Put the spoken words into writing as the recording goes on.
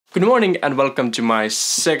Good morning and welcome to my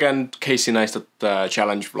second Casey Neistat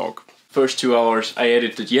challenge vlog. First 2 hours I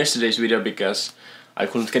edited yesterday's video because I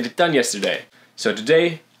couldn't get it done yesterday. So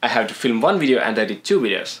today I have to film one video and edit 2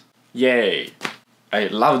 videos. Yay! I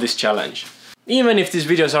love this challenge. Even if these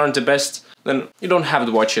videos aren't the best, then you don't have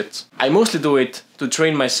to watch it. I mostly do it to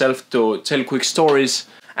train myself to tell quick stories,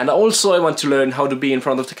 and also I want to learn how to be in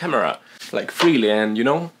front of the camera, like freely, and you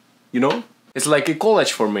know? It's like a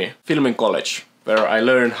college for me, filming college, where I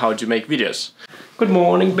learn how to make videos. Good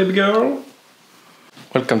morning, baby girl!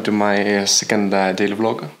 Welcome to my second daily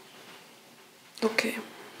vlog. Okay.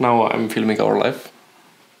 Now I'm filming our life.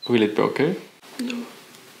 Will it be okay? No.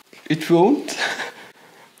 It won't?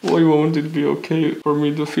 Why won't it be okay for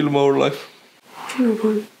me to film our life? I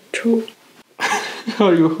want to.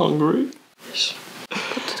 Are you hungry? Yes.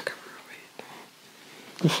 Put the camera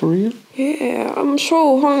away. For real? Yeah, I'm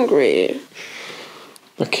so hungry.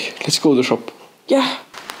 Okay, let's go to the shop. Yeah.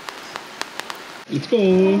 Let's go!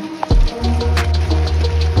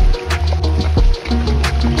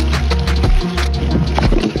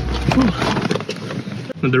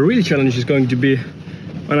 Now the real challenge is going to be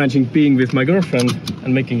managing being with my girlfriend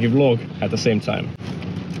and making a vlog at the same time.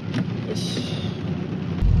 Yes.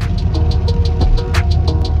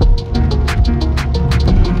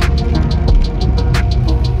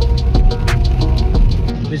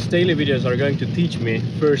 These daily videos are going to teach me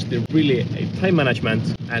first really time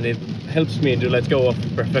management, and it helps me to let go of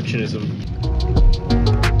perfectionism.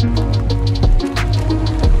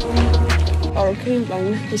 Our game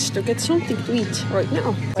plan is to get something to eat right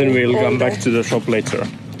now. Then we'll come back to the shop later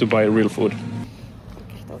to buy real food.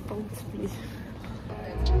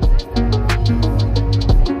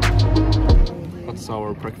 What's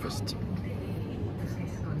our breakfast?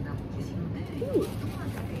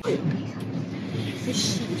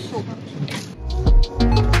 Fish soup.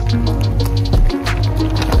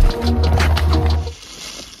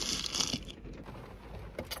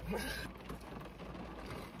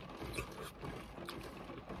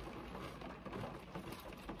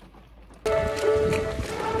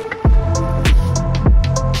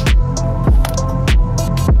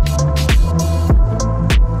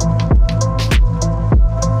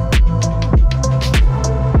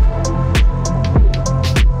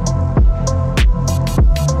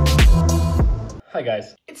 Hi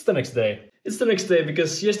guys, it's the next day. It's the next day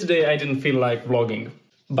because yesterday I didn't feel like vlogging.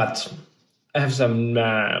 But I have some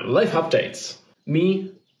life updates.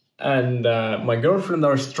 Me and my girlfriend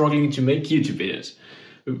are struggling to make YouTube videos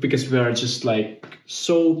because we are just like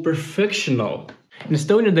so perfectional. In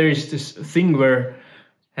Estonia there is this thing where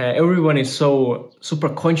everyone is so super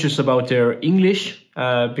conscious about their English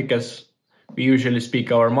because we usually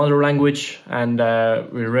speak our mother language and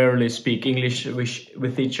we rarely speak English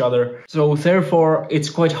with each other. So therefore, it's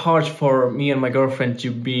quite hard for me and my girlfriend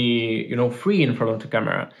to be, free in front of the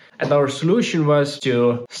camera. And our solution was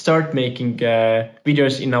to start making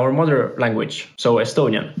videos in our mother language, so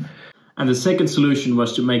Estonian. And the second solution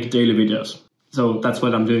was to make daily videos. So that's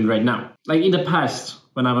what I'm doing right now. Like in the past,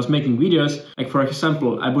 when I was making videos, like for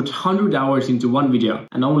example, I put 100 hours into one video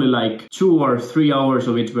and only like 2 or 3 hours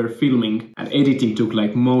of it were filming, and editing took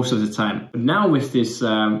like most of the time. But now with this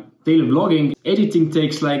daily vlogging, editing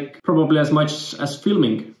takes like probably as much as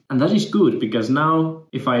filming. And that is good because now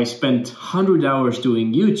if I spend 100 hours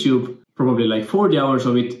doing YouTube, probably like 40 hours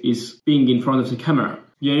of it is being in front of the camera.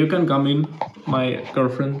 Yeah, you can come in, my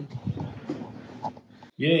girlfriend.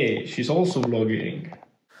 Yay, she's also vlogging.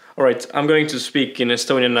 Alright, I'm going to speak in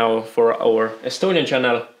Estonian now for our Estonian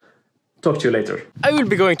channel. Talk to you later. I will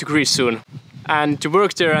be going to Greece soon. And to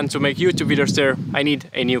work there and to make YouTube videos there, I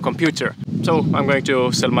need a new computer. So I'm going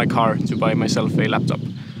to sell my car to buy myself a laptop.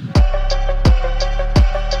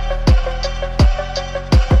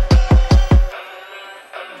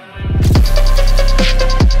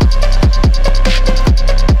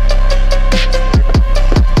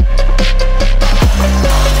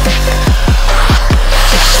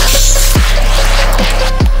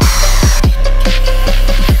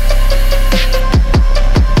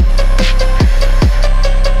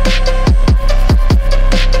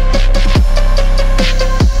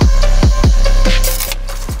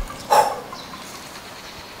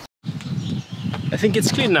 I think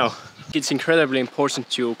it's clean now. It's incredibly important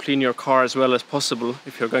to clean your car as well as possible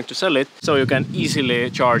if you're going to sell it, so you can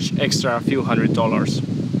easily charge extra few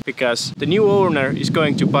 $100s. Because the new owner is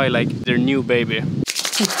going to buy like their new baby.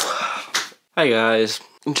 Hi guys,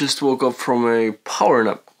 just woke up from a power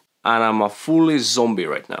nap and I'm a fully zombie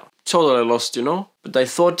right now. Totally lost, But I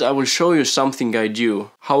thought I will show you something I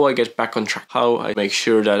do, how I get back on track, how I make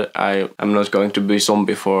sure that I am not going to be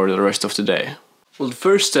zombie for the rest of the day. Well, the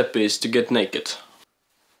first step is to get naked.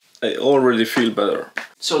 I already feel better.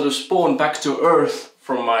 So to spawn back to earth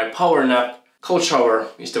from my power nap, cold shower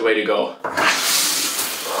is the way to go.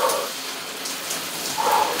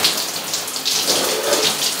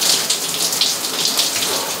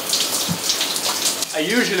 I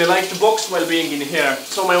usually like to box while being in here,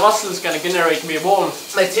 so my muscles can generate me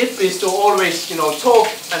warmth. My tip is to always, talk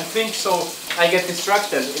and think, so I get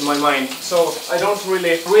distracted in my mind. So I don't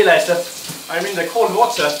really realize that I'm in the cold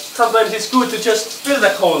water. Sometimes it's good to just feel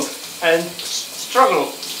the cold and struggle.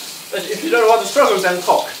 But if you don't want to struggle, then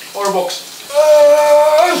talk or box.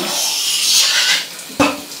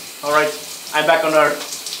 Alright, I'm back on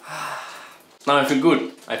earth. Now I feel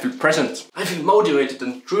good, I feel present, I feel motivated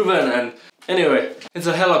and driven, and anyway, it's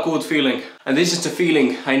a hella good feeling. And this is the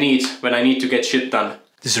feeling I need when I need to get shit done.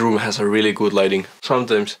 This room has a really good lighting.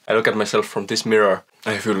 Sometimes I look at myself from this mirror,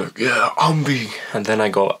 I feel like, yeah, I'm big. And then I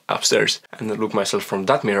go upstairs and look myself from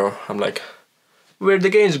that mirror, I'm like, where'd the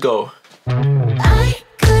gains go? I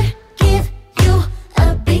could give you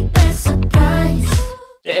a big bad surprise.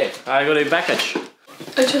 Yeah, I got a package.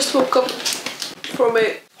 I just woke up from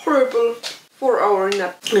a horrible 4-hour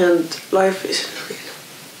nap and life is real.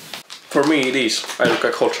 For me it is. I took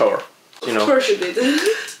a cold shower. Of course you did.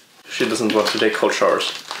 She doesn't want to take cold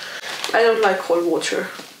showers. I don't like cold water.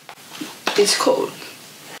 It's cold.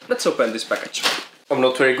 Let's open this package. I'm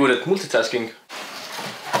not very good at multitasking.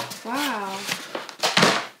 Wow.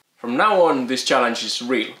 From now on, this challenge is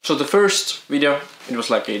real. So the first video, it was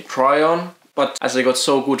like a try on. But as I got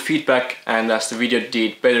so good feedback and as the video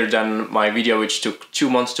did better than my video which took 2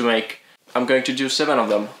 months to make, I'm going to do 7 of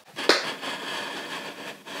them.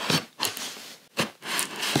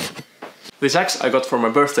 This axe I got for my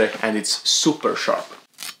birthday and it's super sharp.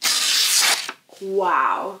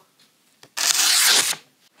 Wow.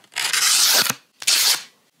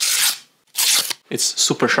 It's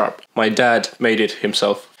super sharp. My dad made it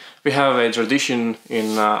himself. We have a tradition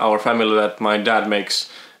in our family that my dad makes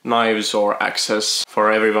knives or axes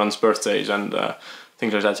for everyone's birthdays and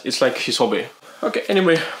things like that. It's like his hobby. Okay,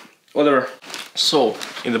 anyway, whatever. So,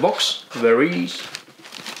 in the box there is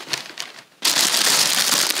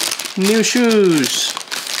new shoes.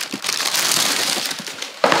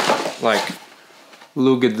 Like,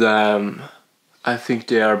 look at them. I think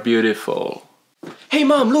they are beautiful. Hey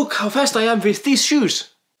mom, look how fast I am with these shoes.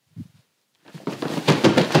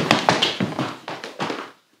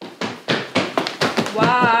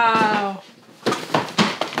 Wow.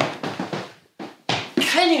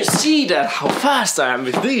 Can you see that? How fast I am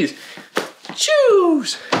with these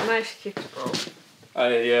shoes? Nice kicks, bro.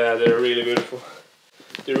 Yeah, they're really beautiful.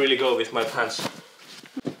 They really go with my pants.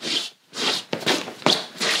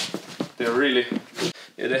 They're really,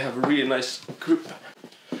 yeah, they have a really nice grip.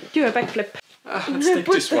 Do a backflip. Let's take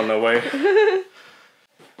this one away.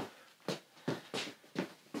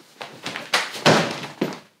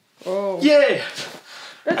 Oh. Yeah!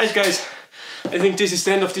 Right guys, I think this is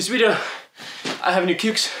the end of this video. I have new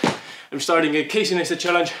kicks. I'm starting a Casey Neistat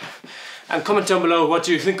challenge. And comment down below what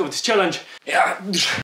you think of this challenge. Yeah.